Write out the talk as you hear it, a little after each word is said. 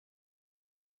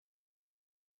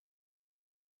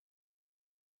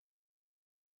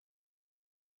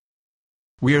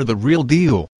We're the real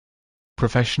deal.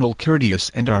 Professional, courteous,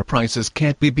 and our prices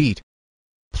can't be beat.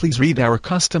 Please read our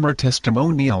customer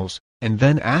testimonials, and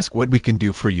then ask what we can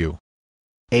do for you.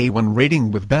 A1 rating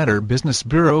with Better Business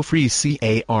Bureau, free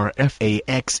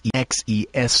CARFAX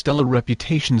stellar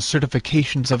reputation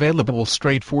certifications, available,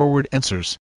 straightforward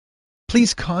answers.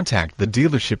 Please contact the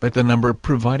dealership at the number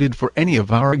provided for any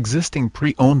of our existing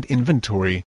pre-owned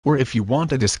inventory, or if you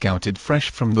want a discounted fresh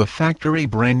from the factory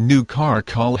brand new car,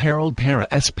 call Harold Para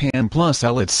SPAN plus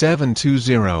L at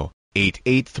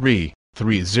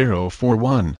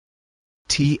 720-883-3041.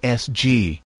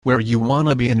 TSG, where you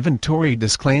wanna be. Inventory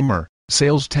disclaimer: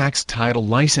 sales tax, title,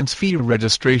 license fee,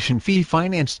 registration fee,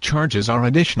 finance charges are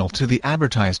additional to the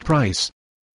advertised price.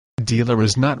 Dealer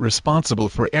is not responsible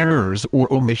for errors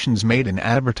or omissions made in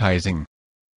advertising.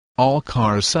 All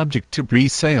cars subject to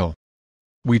pre-sale.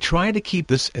 We try to keep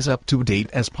this as up to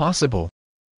date as possible.